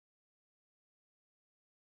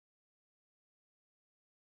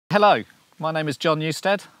Hello, my name is John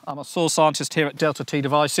Newstead. I'm a soil scientist here at WET150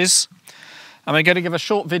 Devices. And we're going to give a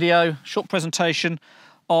short presentation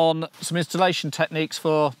on some installation techniques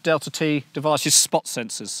for WET150 Devices spot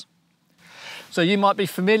sensors. So you might be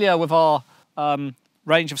familiar with our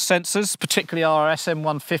range of sensors, particularly our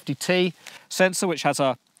SM150T sensor, which has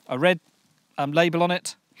a red label on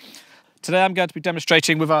it. Today I'm going to be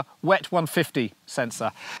demonstrating with a WET150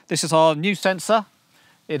 sensor. This is our new sensor.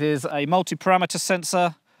 It is a multi-parameter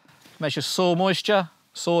sensor, measures soil moisture,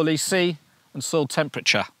 soil EC and soil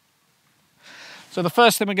temperature. So the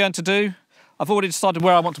first thing we're going to do, I've already decided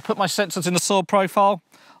where I want to put my sensors in the soil profile.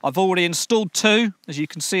 I've already installed two, as you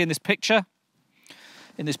can see in this picture,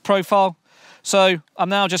 in this profile. So I'm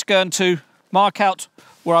now just going to mark out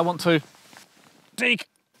where I want to dig.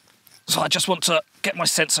 So I just want to get my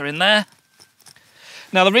sensor in there.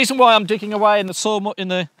 Now the reason why I'm digging away in the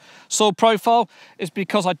soil profile is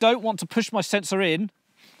because I don't want to push my sensor in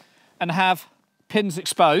and have pins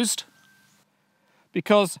exposed,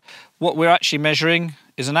 because what we're actually measuring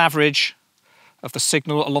is an average of the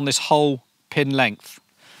signal along this whole pin length.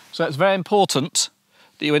 So it's very important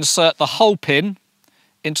that you insert the whole pin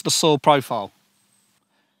into the soil profile.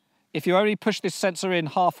 If you only push this sensor in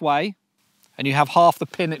halfway and you have half the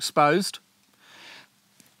pin exposed,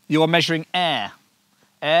 you are measuring air.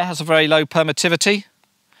 Air has a very low permittivity,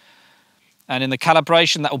 and in the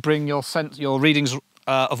calibration that will bring your readings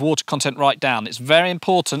of water content right down. It's very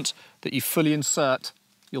important that you fully insert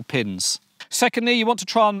your pins. Secondly, you want to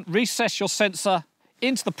try and recess your sensor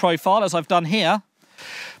into the profile, as I've done here,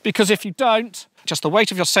 because if you don't, just the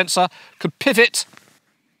weight of your sensor could pivot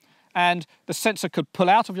and the sensor could pull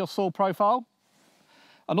out of your soil profile.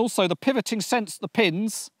 And also the pivoting the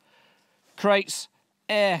pins creates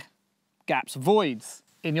air gaps, voids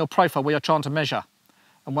in your profile where you're trying to measure.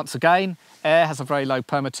 And once again, air has a very low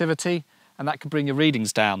permittivity, and that can bring your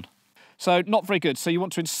readings down. So not very good. So you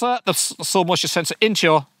want to insert the soil moisture sensor into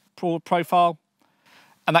your profile,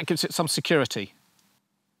 and that gives it some security.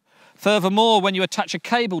 Furthermore, when you attach a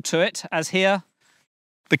cable to it, as here,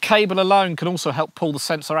 the cable alone can also help pull the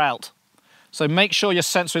sensor out. So make sure your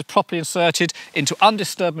sensor is properly inserted into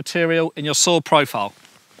undisturbed material in your soil profile.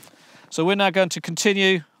 So we're now going to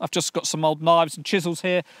continue. I've just got some old knives and chisels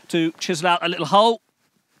here to chisel out a little hole.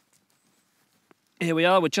 Here we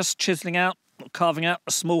are, we're just chiseling out, carving out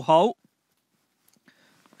a small hole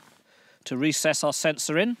to recess our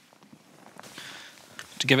sensor in,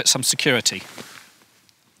 to give it some security.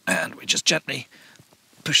 And we just gently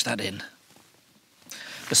push that in.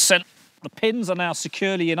 The pins are now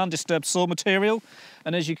securely in undisturbed soil material,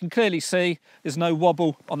 and as you can clearly see, there's no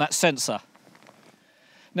wobble on that sensor.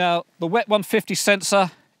 Now, the WET150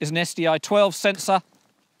 sensor is an SDI12 sensor,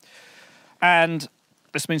 and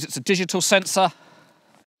this means it's a digital sensor.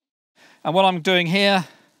 And what I'm doing here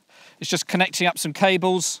is just connecting up some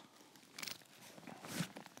cables.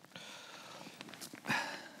 There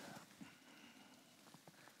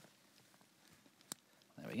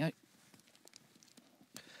we go.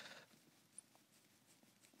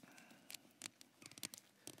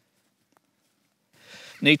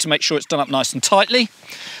 Need to make sure it's done up nice and tightly.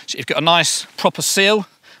 So you've got a nice proper seal.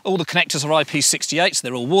 All the connectors are IP68, so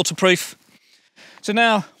they're all waterproof. So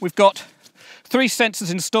now we've got 3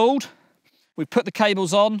 sensors installed. We've put the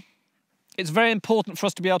cables on. It's very important for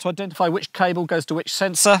us to be able to identify which cable goes to which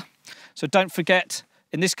sensor. So don't forget,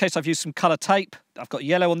 in this case I've used some colour tape. I've got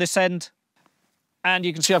yellow on this end, and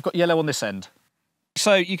you can see I've got yellow on this end.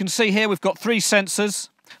 So you can see here we've got 3 sensors.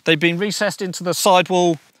 They've been recessed into the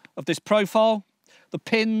sidewall of this profile. The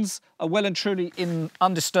pins are well and truly in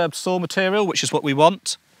undisturbed soil material, which is what we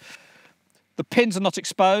want. The pins are not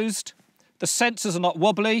exposed. The sensors are not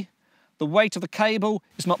wobbly. The weight of the cable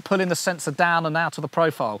is not pulling the sensor down and out of the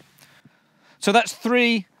profile. So that's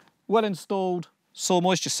 3 well-installed soil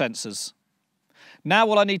moisture sensors. Now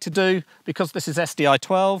what I need to do, because this is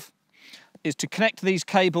SDI12, is to connect these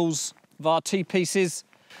cables via T-pieces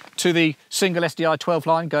to the single SDI12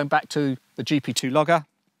 line going back to the GP2 logger.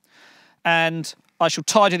 And I shall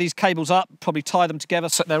tidy these cables up, probably tie them together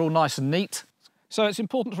so they're all nice and neat. So it's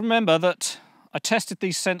important to remember that I tested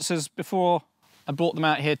these sensors before I brought them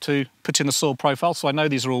out here to put in the soil profile, so I know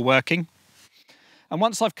these are all working. And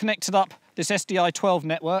once I've connected up this SDI12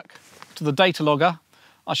 network to the data logger,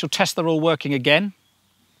 I shall test they're all working again.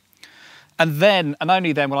 And then, and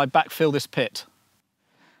only then, will I backfill this pit.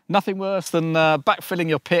 Nothing worse than backfilling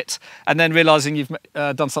your pit and then realising you've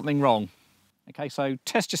done something wrong. Okay, so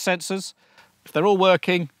test your sensors. If they're all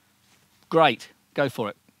working, great, go for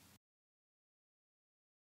it.